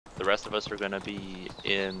The rest of us are gonna be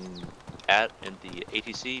in the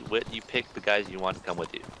ATC. Whit, you pick the guys you want to come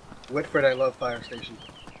with you. Whitford, I love fire station.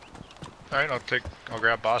 Alright, I'll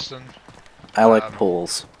grab Boston. I like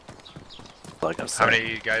pools. Like I said. How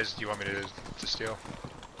many guys do you want me to steal?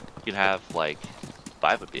 You can have like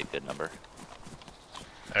 5 would be a good number.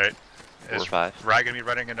 Alright. 4 or 5. Rye gonna be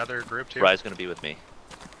running another group too? Rye's gonna be with me.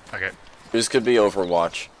 Okay. This could be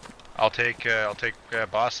Overwatch. I'll take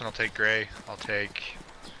Boston. I'll take Gray. I'll take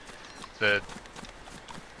the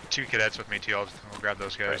 2 cadets with me too. I'll grab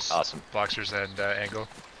those guys. Right, awesome. Boxers and Angle.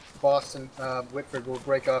 Boston, Whitford will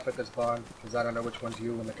break off at this barn because I don't know which one's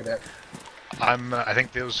you and the cadet. I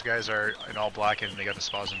think those guys are in all black and they got the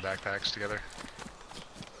spas and backpacks together.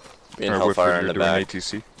 Me and Hellfire in the back.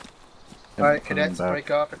 ATC. Alright, cadets,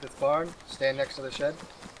 break off at this barn. Stand next to the shed.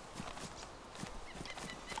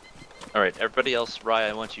 Alright, everybody else, Rye,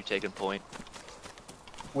 I want you taking point.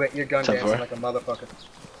 Wait, you're gun dancing like a motherfucker.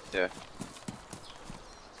 Yeah.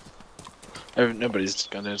 Nobody's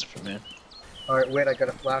gun dancing for me. Alright, wait, I got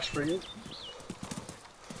a flash for you.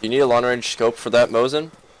 You need a long range scope for that,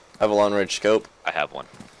 Mosin? I have a long range scope. I have one.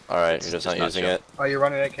 Alright, you're just not using it. Are you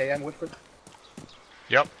running AKM, Whitford?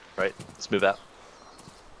 Yep. Right, let's move out.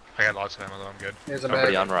 I got lots of ammo though, I'm good. Here's a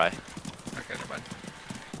Everybody mag. on Rye. Okay, never mind.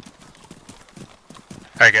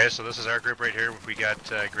 Alright guys, so this is our group right here. We got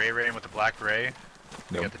Gray Rain with the Black Ray.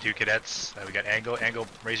 We got the 2 cadets. We got Angle. Angle,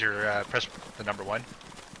 raise your, press the number 1.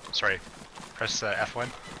 Sorry, press F1.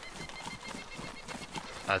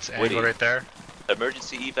 That's Angle right there.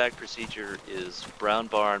 Emergency evac procedure is Brown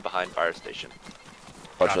Barn behind fire station.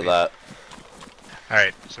 Watch for that.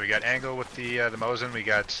 Alright, so we got Angle with the Mosin. We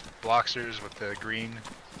got Bloxers with the green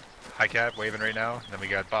high cap waving right now. And then we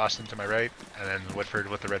got Boston to my right, and then Whitford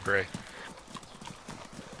with the red beret.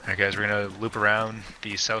 Alright guys, we're gonna loop around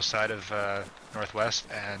the south side of Northwest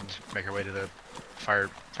and make our way to the fire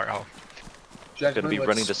hall. Gonna be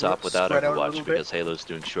running this up without Overwatch because Halo's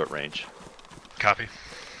doing short range. Copy.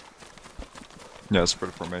 Yeah,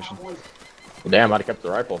 spread formation. Well, damn, I'd have kept the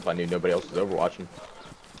rifle if I knew nobody else was overwatching.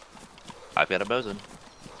 I've got a Mosin.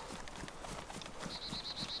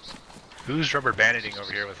 Who's rubber banding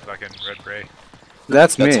over here with fucking red beret?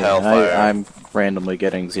 That's me. Hellfire. I'm randomly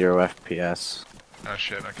getting 0 FPS. Oh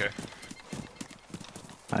shit, okay.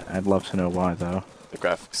 I'd love to know why, though. The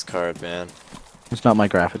graphics card, man. It's not my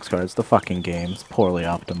graphics card, it's the fucking game. It's poorly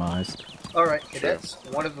optimized. Alright, cadets,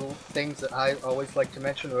 one of the things that I always like to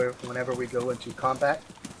mention whenever we go into combat,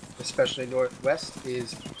 especially Northwest,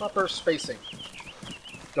 is proper spacing.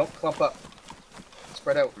 Don't clump up.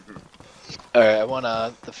 Spread out. Alright, I want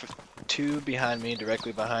the 2 behind me,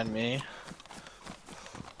 directly behind me,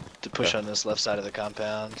 to push on this left side of the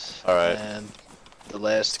compound. Alright. And the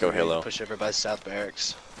last go 3 Halo. push over by South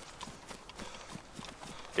Barracks.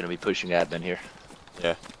 Gonna be pushing admin here.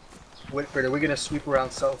 Yeah. Whitford, are we gonna sweep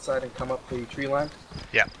around south side and come up the tree line?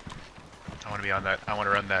 Yeah. I want to be on that. I want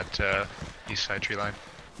to run that east side tree line.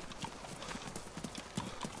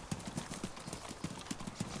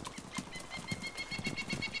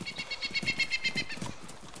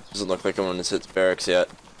 Doesn't look like anyone has hit barracks yet.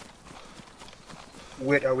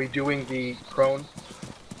 Whit, are we doing the prone?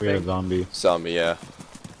 We got a zombie. Zombie, yeah.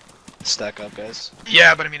 Stack up, guys.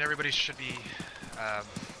 Yeah, but I mean everybody should be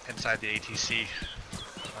inside the ATC.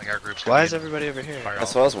 Like our group's. Why is everybody over here?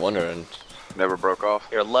 That's what I was wondering. Never broke off.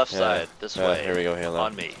 Here, left side, this way. Here we go, Halo.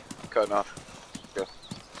 On me. Cutting off. Go.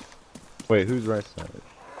 Wait, who's right side?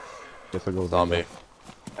 Guess I'll go Zombie.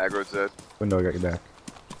 Aggro's dead. Window, I got your back.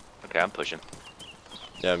 Okay, I'm pushing.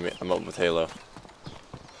 Yeah, I'm up with Halo.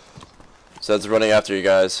 Zed's running after you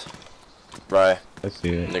guys. Rye. I see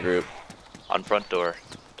it. In the group. On front door.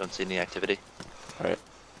 Don't see any activity. Alright.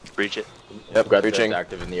 Breach it. Yep, breaching.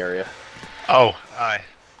 Active in the area. Oh, aye.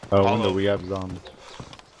 Oh, Follow. window, we have zombies.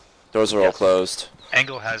 Doors are all closed.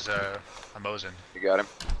 Angle has a Mosin. You got him.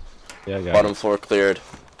 Yeah, I got Bottom it. floor cleared.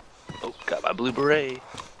 Oh, got my blue beret.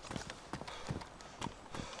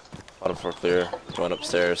 Bottom floor clear. Going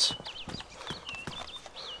upstairs.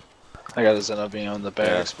 I got a Zeno being on the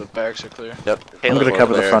barracks, but barracks are clear. Yep. I'm gonna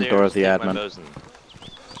cover the front door of the Take my admin. Mosin.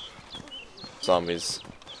 Zombies.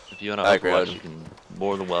 If you want to Aggroed. Overwatch, you can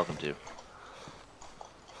more than welcome to.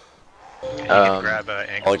 You can grab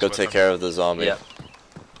Angle's I'll go with take them. care of the zombie. Yeah.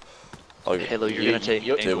 I'll, Halo, you're gonna take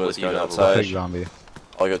Angle Tuba's with you. going to outside. Take Overwatch. zombie.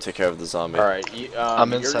 I'll go take care of the zombie. Alright,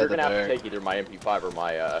 I'm inside you're the gonna have to barrack. take either my MP5 or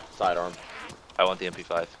my sidearm. I want the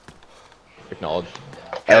MP5. Acknowledge.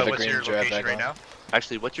 I have a What's green your giraffe location bag right on. now?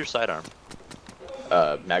 Actually, what's your sidearm?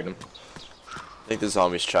 Magnum. I think the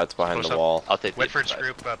zombie's trapped behind Post the up. wall. I'll take the Whitford's MP5.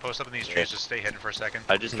 group, post up in these trees, just stay hidden for a second.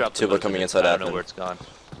 I just dropped the Tuba Mosin coming in. inside I don't know admin. where it's gone.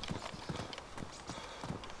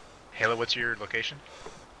 Halo, what's your location?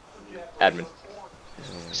 Admin.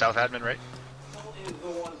 South admin, right?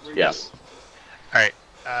 Yes. Alright,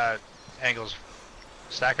 angles.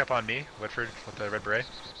 Stack up on me, Whitford, with the red beret.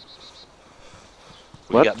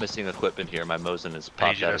 We What? got missing equipment here. My Mosin is I need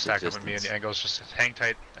popped you out to of stack up on me and existence. the angles. Just hang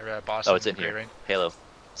tight, Boston. Oh, it's in gray here. ring. Halo,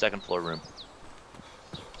 second floor room.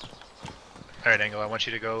 Alright, Angle, I want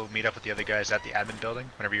you to go meet up with the other guys at the admin building.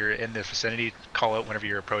 Whenever you're in the vicinity, call out whenever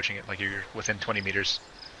you're approaching it, like you're within 20 meters.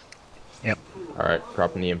 Alright,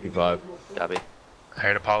 dropping the MP5. Copy.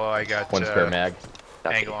 Alright, Apollo, I got One spare mag.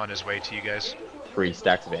 Copy. Angle on his way to you guys. 3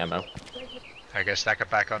 stacks of ammo. Alright, guys, stack up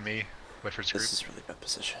back on me. Whitford's group. This is really bad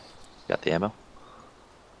position. Got the ammo.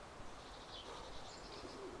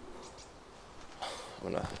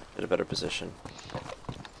 I'm gonna get a better position.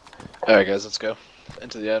 Alright, guys, let's go.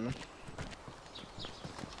 Into the admin.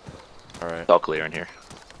 Alright. It's all clear in here.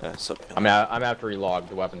 Yeah, so I'm out to relog.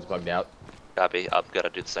 The weapon's bugged out. Copy. I've got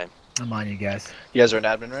to do the same. I'm on you guys. You guys are in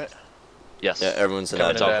admin, right? Yes. yeah, everyone's in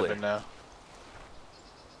Coming it's into all admin. clear. admin now.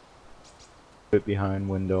 Bit behind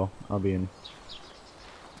window. I'll be in.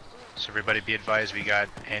 So everybody be advised, we got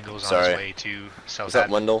Angles on Sorry. his way to South Is that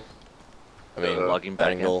admin. Wendell? I mean, Logging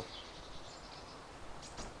back in. Angle.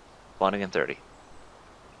 Spawning in 30.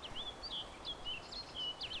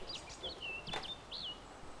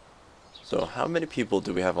 So how many people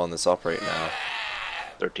do we have on this op right now?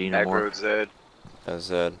 13 or more. Aggro Zed. As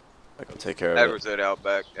Zed, I can take care of Aggro it. Zed out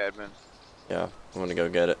back, admin. Yeah, I'm gonna go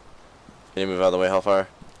get it. Can you move out of the way, Hellfire?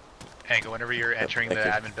 Angle, whenever you're entering the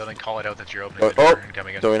thank you. admin building, call it out that you're opening the Oh, door and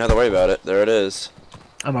coming in. don't even have to worry about it. There it is.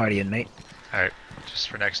 I'm already in, mate. Alright, just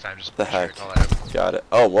for next time, just The make sure to heck? call it out. Got it.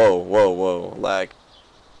 Oh, whoa, whoa, whoa. Lag.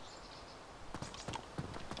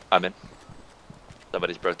 I'm in.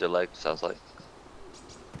 Somebody's broke their leg, sounds like.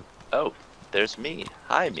 Oh, there's me.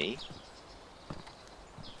 Hi, me.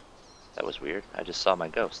 That was weird. I just saw my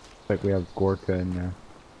ghost. Like we have Gorka in there.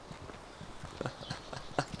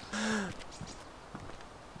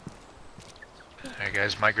 Alright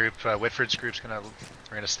guys, my group, Whitford's group's we're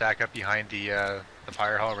gonna stack up behind the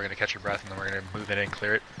fire hall. We're gonna catch your breath and then we're gonna move in and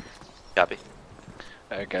clear it. Copy.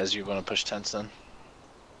 Alright, guys, you want to push tents then?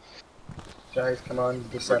 Guys, come on.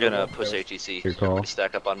 This We're side gonna of the push window. HEC. Good call. Everybody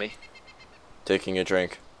stack up on me. Taking a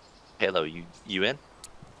drink. Halo, you in?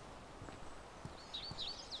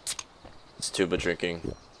 It's tuba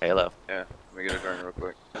drinking. Halo. Yeah, let me get a drink real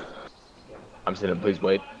quick. I'm sitting. Please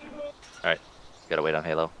wait. Gotta wait on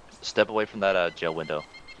Halo. Step away from that jail window.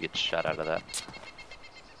 You get shot out of that.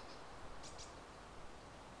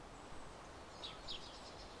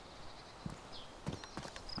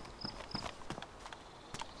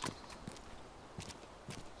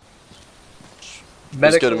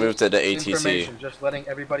 Who's gonna move to the ATC? Information, just letting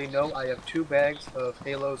everybody know I have 2 bags of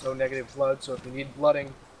Halo's O-negative blood, so if you need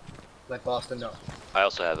blooding, let Boston know. I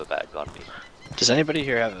also have a bag on me. Does anybody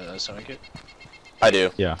here have a stomach kit? I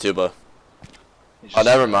do. Yeah. Tuba. You Oh, just-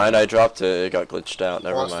 never mind. I dropped it. It got glitched out.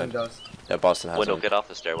 Never Boston mind. does. Yeah, Boston has Window, one. get off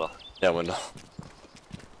the stairwell. Yeah, window.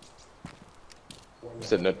 I'm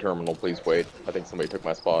sitting at terminal. Please wait. I think somebody took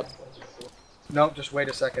my spot. No, just wait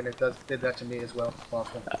a second. It did that to me as well,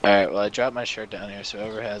 Boston. Alright, well, I dropped my shirt down here, so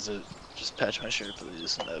whoever has it, just patch my shirt,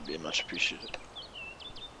 please, and that would be much appreciated.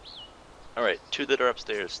 Alright, 2 that are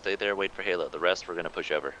upstairs. Stay there, wait for Halo. The rest we're gonna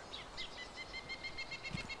push over.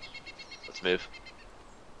 Let's move.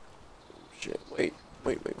 Shit. Wait.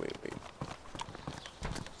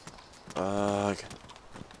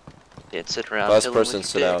 Can't sit around. Last chilling person with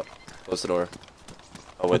stood your out. Close the door.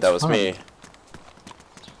 Oh wait, That's that was fine. me.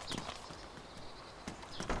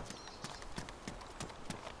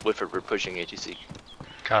 Whitford, we're pushing HEC.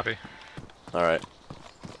 Copy. Alright.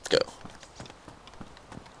 Let's go.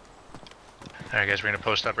 Alright guys, we're gonna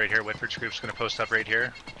post up right here. Whitford's group's gonna post up right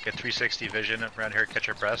here. Get 360 vision around here, catch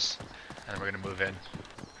our breaths, and then we're gonna move in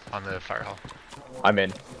on the fire hall. I'm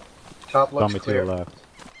in. Top Tell looks me to clear. the left.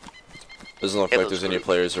 Doesn't look Halo's like there's any group,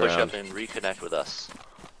 players push around. up and reconnect with us.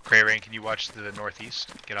 Gray Rain, can you watch to the northeast?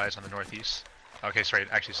 Get eyes on the northeast. Okay, sorry,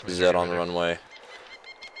 actually somebody's Zed already on the over there. runway.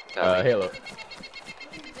 Copy. Halo.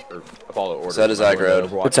 Or Apollo order. Zed is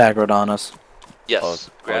aggroed. It's aggroed on us. Yes, I'll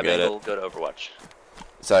grab get angle, go to Overwatch.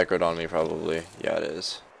 It's aggroed on me probably. Yeah, it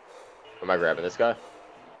is. Am I grabbing this guy?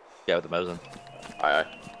 Yeah, with the Mosin. Aye.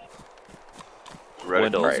 Ready.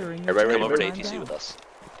 Wendell, Alright, everybody ready come to over to move? ATC with us.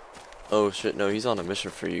 Oh shit, no, he's on a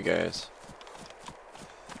mission for you guys.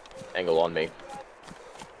 Angle on me.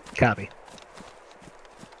 Copy.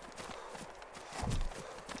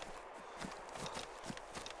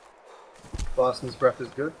 Boston's breath is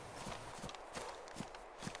good.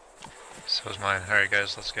 So is mine. Alright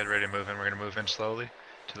guys, let's get ready to move in. We're gonna move in slowly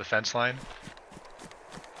to the fence line.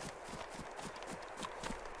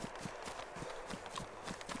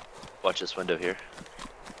 Watch this window here.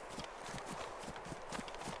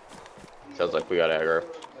 Sounds like we got aggro.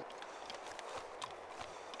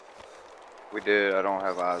 We did. I don't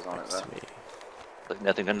have eyes on it though. Like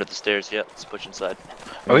nothing under the stairs yet. Let's push inside.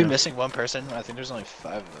 Are we missing one person? I think there's only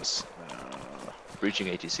 5 of us. Breaching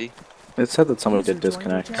ATC. It said that somebody did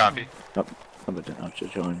disconnect. Copy. Nope. Somebody did not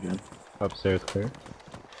just join again. Upstairs clear.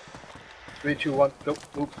 3, 2, 1. Go.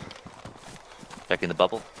 Move. Back in the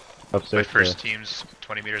bubble. Upstairs My clear. first team's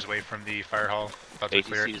 20 meters away from the fire hall. About to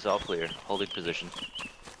clear. ATC is all clear. Holding position.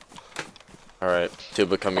 Alright,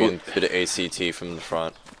 Tuba coming in to the ACT from the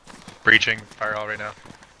front. Breaching fire hall right now.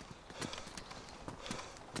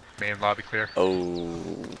 Main lobby clear.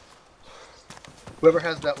 Oh. Whoever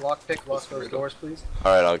has that lockpick, lock those doors, please.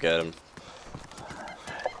 Alright, I'll get him.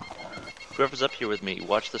 Whoever's up here with me,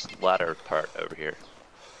 watch this ladder part over here.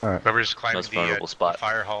 Whoever's climbing Most the vulnerable spot.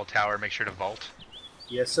 fire hall tower, make sure to vault.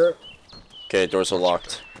 Yes, sir. Okay, doors are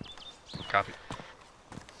locked. Copy.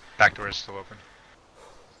 Back door is still open.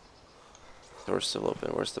 Door's still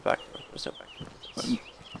open. Where's the back door? There's no back door.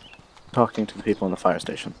 Talking to the people in the fire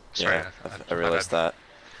station. Sorry, Yeah, I realized that.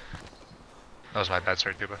 That was my bad,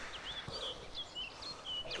 sorry, Tuba.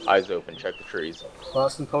 Eyes open, check the trees.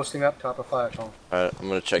 Boston posting up, top of fire tunnel. Alright, I'm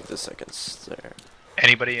gonna check the second stair.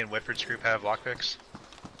 Anybody in Whitford's group have lockpicks?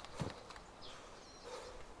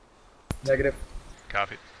 Negative.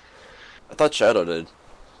 Copy. I thought Shadow did.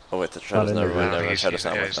 Oh wait, the Shadow's in never there. mind. Never mind. He's- Shadow's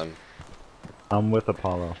not yeah, with he's- them. I'm with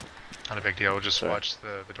Apollo. Not a big deal, we'll just Sorry. watch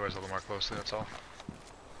the doors a little more closely, that's all.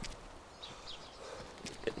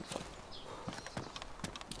 Getting fun.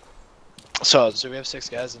 So we have 6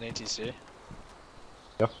 guys in ATC?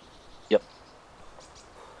 Yep. Yep.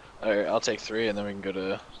 Alright, I'll take 3 and then we can go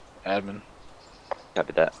to admin.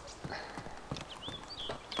 Copy that.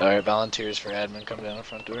 Alright, volunteers for admin, come down the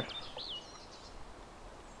front door.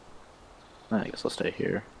 I guess I'll stay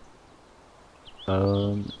here.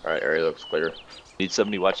 Alright, area looks clear. Need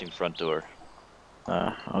somebody watching front door.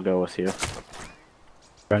 I'll go with you.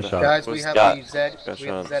 Gunshot. Guys, we Who's have got- the Z. got We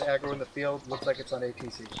have shots? Z aggro in the field. Looks like it's on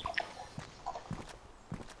ATC.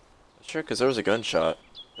 Sure, because there was a gunshot.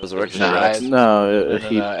 It was a regular. Nah, Rex. No, I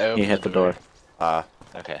he opened hit the the door. Ah.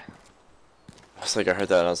 Okay. I was like, I heard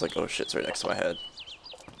that and I was like, oh shit, it's right next to my head.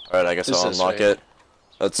 Alright, I guess Who's I'll this unlock right it.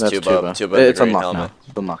 That's That's Tuba. Tuba. in the It's green unlocked helmet. now.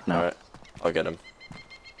 It's unlocked now. Alright, I'll get him.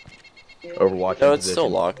 Overwatch. No, in it's still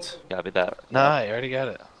position. locked. Copy that. Nah, I already got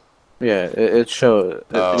it. Yeah, it show.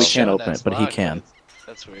 Oh. We It's can't showing open that's it, but he locked. can.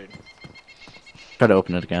 That's weird. Try to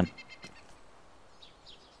open it again.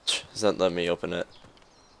 Does that let me open it?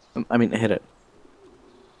 I mean, hit it.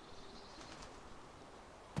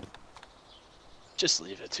 Just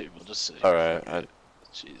leave it too, we'll just see. Alright, I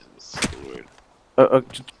Jesus, so weird.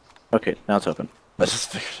 Okay, now it's open.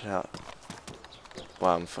 just figured it out.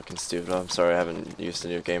 Wow, I'm fucking stupid. I'm sorry I haven't used the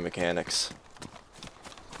new game mechanics.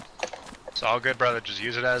 It's all good, brother, just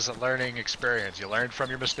use it as a learning experience. You learned from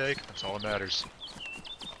your mistake, that's all that matters.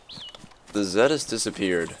 The Z has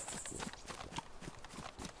disappeared.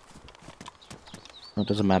 It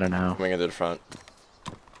doesn't matter now. Coming into the front.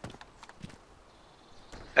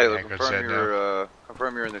 Hey, Yeah, look, good confirm set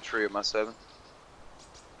you're in the tree at my 7.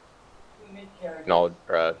 No,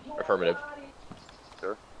 affirmative.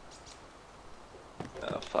 Sir.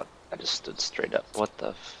 Oh fuck. I just stood straight up. What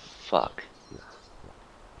the fuck?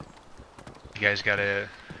 You guys got a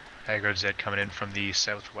aggro Z coming in from the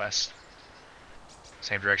southwest.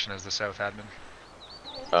 Same direction as the south admin.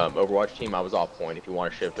 Overwatch team, I was off point. If you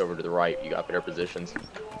want to shift over to the right, you got better positions.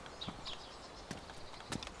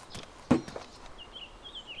 I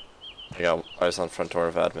got eyes on front door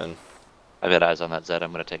of admin. I've got eyes on that Z.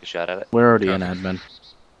 I'm gonna take a shot at it. We're already in admin.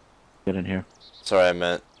 Get in here. Sorry, I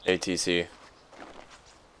meant ATC.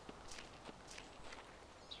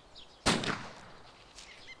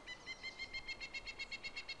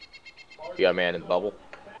 You got a man in the bubble.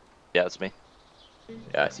 Yeah, it's me.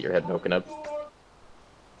 Yeah, I see your head poking up.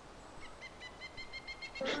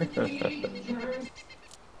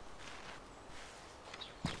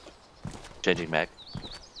 Changing mag.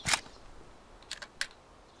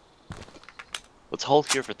 Let's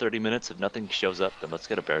hold here for 30 minutes. If nothing shows up, then let's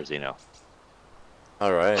get a Bearzino.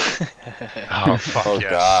 Alright. Oh fuck Oh yes.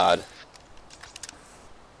 god.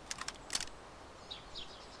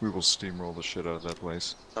 We will steamroll the shit out of that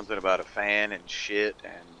place. Something about a fan and shit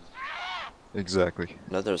and Exactly.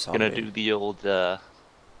 Another zombie. Gonna do the old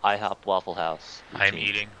IHOP Waffle House. I'm routine.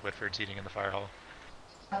 eating. Whitford's eating in the fire hall.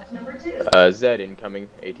 Z incoming,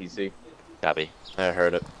 ATC. Copy. I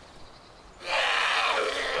heard it.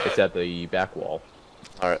 It's at the back wall.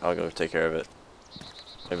 Alright, I'll go take care of it.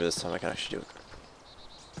 Maybe this time I can actually do it.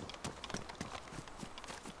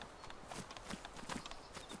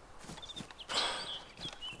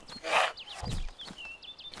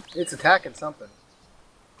 It's attacking something.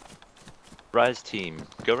 Rise team,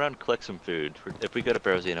 go around and collect some food. If we go to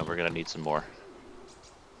Berezino, we're gonna need some more.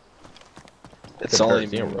 It's only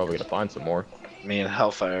We're probably gonna find some more. me and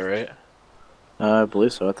Hellfire, right? I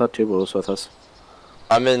believe so. I thought Tuba was with us.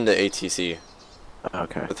 I'm in the ATC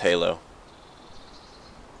Okay. with Halo.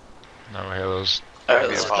 No halos. Alright,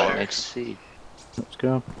 let's let's go. go next see. Let's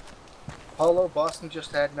go. Paulo, Boston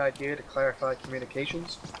just had an idea to clarify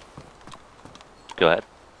communications. Go ahead.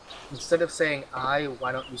 Instead of saying I,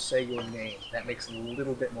 why don't you say your name? That makes a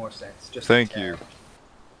little bit more sense. Just Thank a tad. you.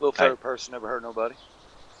 Little third person never hurt nobody.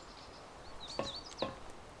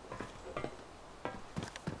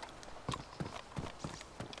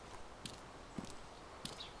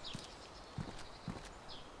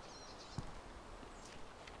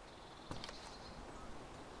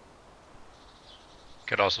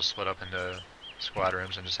 Could also split up into squad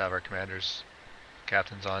rooms and just have our commanders,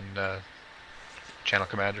 captains on channel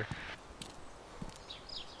commander.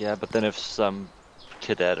 Yeah, but then if some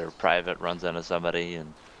cadet or private runs into somebody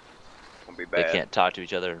and Gonna be they bad. can't talk to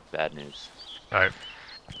each other, bad news. Alright.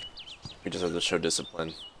 We just have to show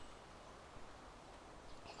discipline.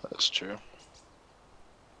 That's true.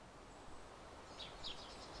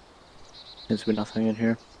 Seems to be nothing in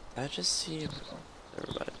here. I just see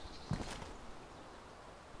everybody.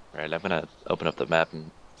 Alright, I'm gonna open up the map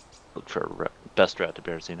and look for a best route to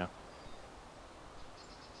Berezino.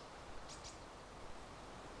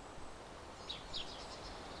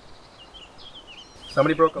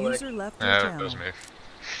 Somebody broke a leg. User left your That channel. was me.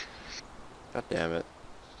 God damn it.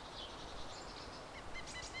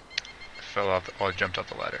 Fell off. I jumped up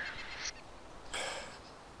the ladder.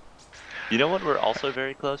 You know what we're also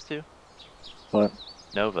very close to? What?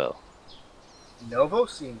 Novo. Novo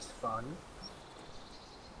seems fun.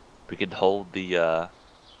 We could hold the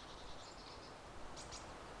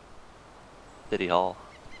City Hall.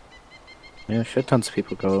 Yeah, shit tons of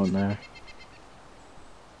people go in there.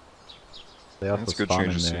 They also That's a good spawn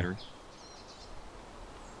change in of there. scenery.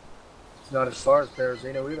 It's not as far as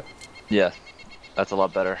Berezino either. Yeah, that's a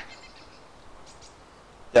lot better.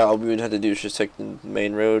 Yeah, all we would have to do is just take the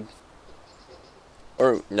main road.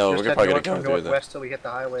 Or, no, Just we're head probably north gonna or go through the... northwest till we hit the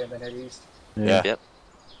highway and then head east. Yeah. Yep.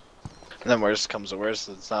 And then worst comes to worst,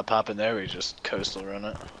 it's not popping there, we just coastal run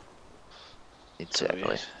it. Exactly. So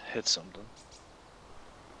we hit something.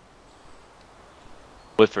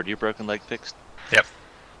 Whitford, your broken leg fixed? Yep.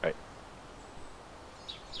 Right.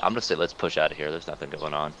 I'm gonna say let's push out of here. There's nothing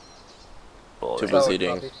going on. Too Solid busy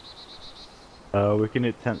eating. copy. We can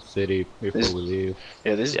hit Tent City before we leave.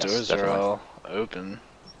 Yeah, these Yes, doors definitely. are all open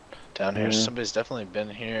down here. Yeah. Somebody's definitely been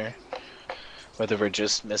here. Whether we're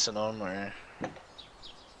just missing them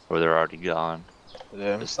Or they're already gone.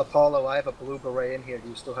 them. Just- Apollo, I have a blue beret in here. Do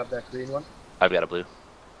you still have that green one? I've got a blue.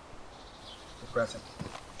 Impressive.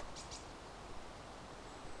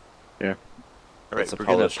 Alright, That's a we're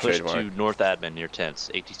gonna Polish push trademark. to North Admin near tents.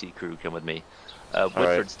 ATC crew, come with me. right.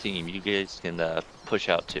 Whitford's team, you guys can push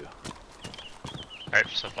out too. Alright,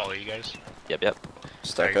 so follow you guys. Yep.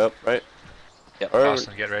 Stack up, right? Yep. Or-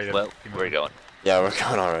 Boston, get ready to Well, be where are moving. you going? Yeah, we're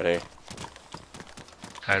going already.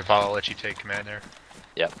 Alright, Paul, I'll let you take command there.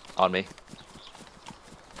 Yep, on me.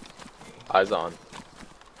 Eyes on.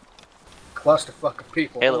 Clusterfuck of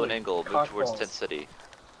people. Halo Holy and Angle, move cock towards balls. Tent City.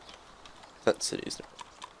 That city's...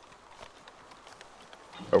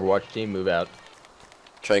 Overwatch team, move out.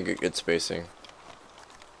 Try and get good spacing.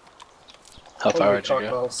 How far Holy would you cock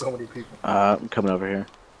go? balls, so many people. I'm coming over here.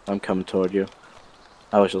 I'm coming toward you.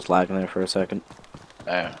 I was just lagging there for a second.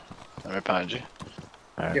 There. I'm right behind you.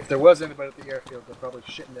 Alright. If there was anybody at the airfield, they're probably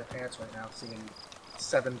shitting their pants right now, seeing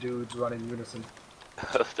 7 dudes run in unison.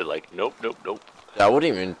 They're like, nope. Yeah, I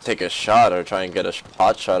wouldn't even take a shot or try and get a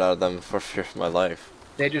pot shot out of them for fear of my life.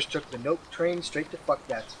 They just took the nope train straight to fuck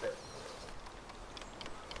that spirit.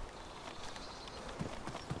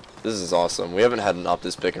 This is awesome. We haven't had an op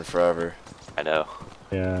this big in forever. I know.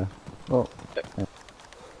 Yeah. Well,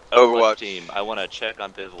 Overwatch team, I want to check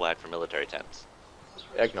on bivouac for military tents.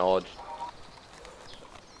 Acknowledge.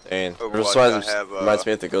 Dang. Overwatch, This I have, reminds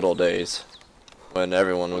me of the good old days. When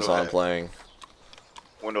everyone was on Okay. playing.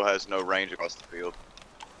 Window has no range across the field.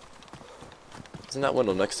 Isn't that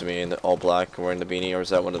window next to me in the all black wearing the beanie, or is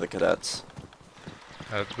that one of the cadets?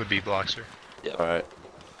 That would be Bloxer. Alright.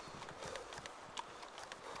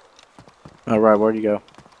 Alright, where'd you go?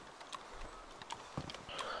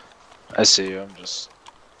 I see you, I'm just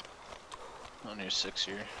on your 6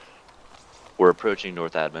 here. We're approaching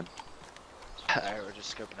North Admin. Alright, we're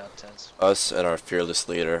just scoping out tents. Us and our fearless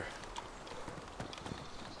leader.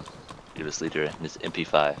 Fearless leader and his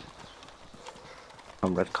MP5.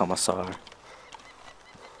 I'm Red Commissar.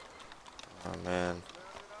 Oh man.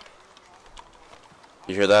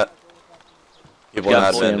 You hear that? People in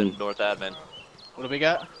Got admin. admin, north admin, What do we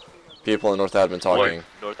got? People in North admin talking.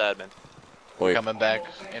 north admin. Wait. Coming back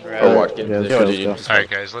in Overwatch, route. get Yeah, in let's Yo, go, position. did you let's just Alright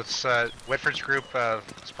guys, let's Whitford's group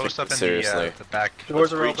let's post up in Seriously. the back.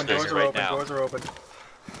 Doors are breach open, this doors are right open, now. doors are open.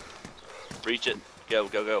 Breach it. Go,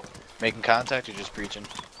 go, go. Making contact or just breaching? We're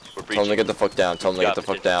Tell breaching. them to get the fuck down. Tell them to get the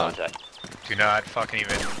fuck down. Contact. Do not fucking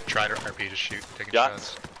even try to RP, just shoot. Taking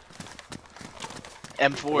Shots. shots.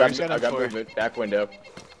 M4, he's got I got M4. movement. Back window.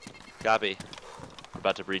 Copy. We're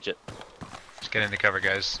about to breach it. Just get into cover,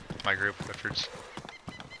 guys. My group, Whitford's.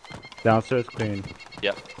 Downstairs clean.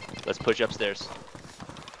 Yep. Let's push upstairs.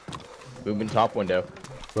 Moving top window.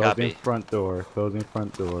 Closing Copy. front door. Closing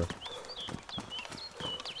front door.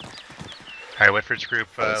 Alright, Whitford's group,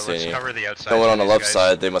 I see let's you. cover the outside. No one on the These left guys.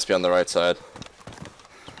 side. They must be on the right side.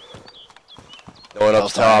 No one up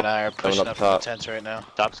Alpha and top. I are No pushing one up up from the top. tents right now.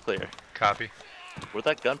 Top's clear. Copy. Where'd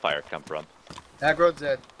that gunfire come from? Aggro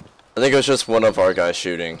Zed. I think it was just one of our guys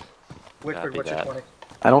shooting. Whitford, Copy what's your that. 20?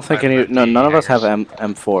 I don't think I've any. got No, the none of us have hangers.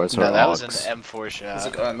 M4s or No, that was an AUGs. M4 There's a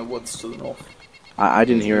shot. guy in the woods to the north. I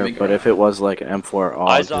didn't hear it, but if it was like M4 AUG,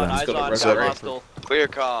 Eyes on, then eyes got a on. red Got beret. hostile. Clear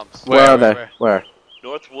comms. where are they? Where? Where?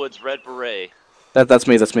 Northwoods, red beret. That's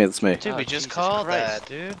me. That's me. That's me. Dude, Oh, we just Jesus called Christ. that,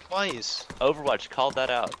 dude. Twice. Overwatch called that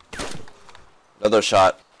out. Another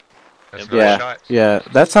shot. That's Yeah. another Yeah, shot. yeah.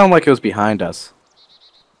 That sounded like it was behind us.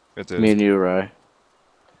 It did. Me and you, Roy.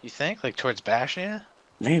 You think? Like towards Bashnia?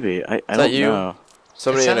 Maybe. I that don't you? know.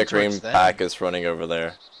 Somebody in a sounded green towards them. pack is running over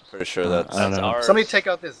there. Pretty sure that's. I don't That's know. ours. Somebody take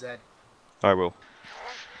out this Zed. I will.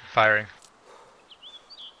 Firing.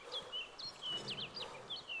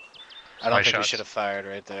 I don't My think we shots. should have fired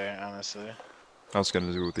right there, honestly. I was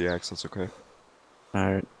gonna do it with the axe. That's okay.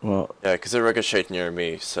 All right. Well, Yeah, because it ricocheted near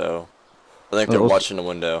me, so. I think Oh, they're let's- watching the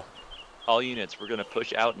window. All units, we're gonna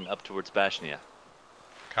push out and up towards Bashnia.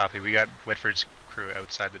 Copy. We got Whitford's crew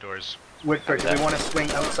outside the doors. Whitford, do we want to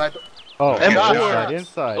swing outside? Oh, M4. inside,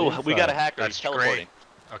 inside. Oh, we got a inside. hacker. That's He's teleporting.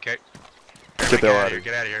 Okay. Get the hell out of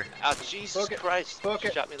Get out of here. Ah, Jesus Book it. Christ. Book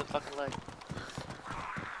it. Shot me in the fucking leg.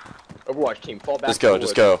 Overwatch team, fall back. Just to go, the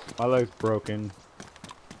just woods. go. My leg's broken.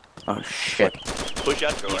 oh shit. Push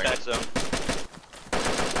out to the Going. back zone.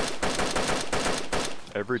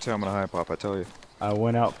 Every time in a high pop, I tell you. I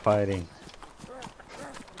went out fighting.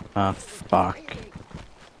 Ah, fuck.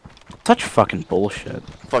 Such fucking bullshit.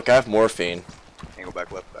 Fuck, I have morphine. Angle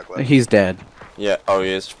back left, back left. He's dead. Yeah, oh, he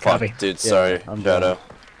is. Fuck, Copy. dude, sorry. I'm Shadow. done.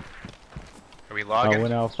 Are we I logging?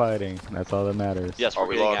 went out fighting. That's all that matters. Yes, Are we're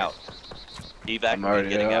we getting logging? out. Evac, I'm we're already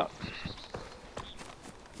getting out.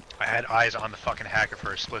 I had eyes on the fucking hacker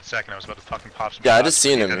for a split second. I was about to fucking pop some Yeah, I shots, just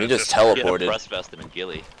seen but him. He ended just up Get a teleported. press vest him and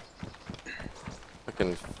ghillie.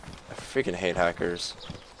 Fucking, I freaking hate hackers.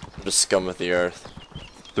 They're just scum of the earth.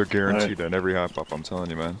 They're guaranteed on every high pop. I'm telling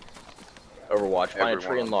you, man. Overwatch, find a Everyone.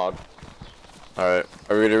 tree and log. Alright,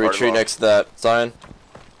 are we gonna Hard retreat log. next to that sign?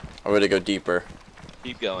 Or are we gonna go deeper?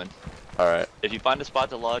 Keep going. Alright, If you find a spot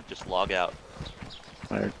to log, just log out.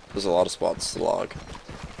 there's a lot of spots to log.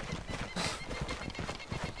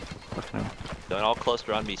 Fuck no. Don't all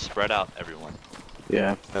cluster on me. Spread out, everyone.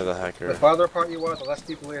 Yeah. No, the The hacker. farther apart you are, the less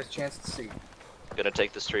people there's a chance to see. Gonna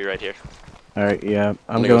take this tree right here. All right. Yeah.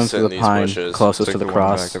 I'm gonna go going sit to in the these pine bushes. closest Take to the one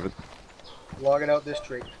cross. back of it. Log it out this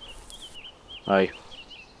tree. Aye.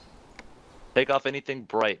 Take off anything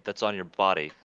bright that's on your body.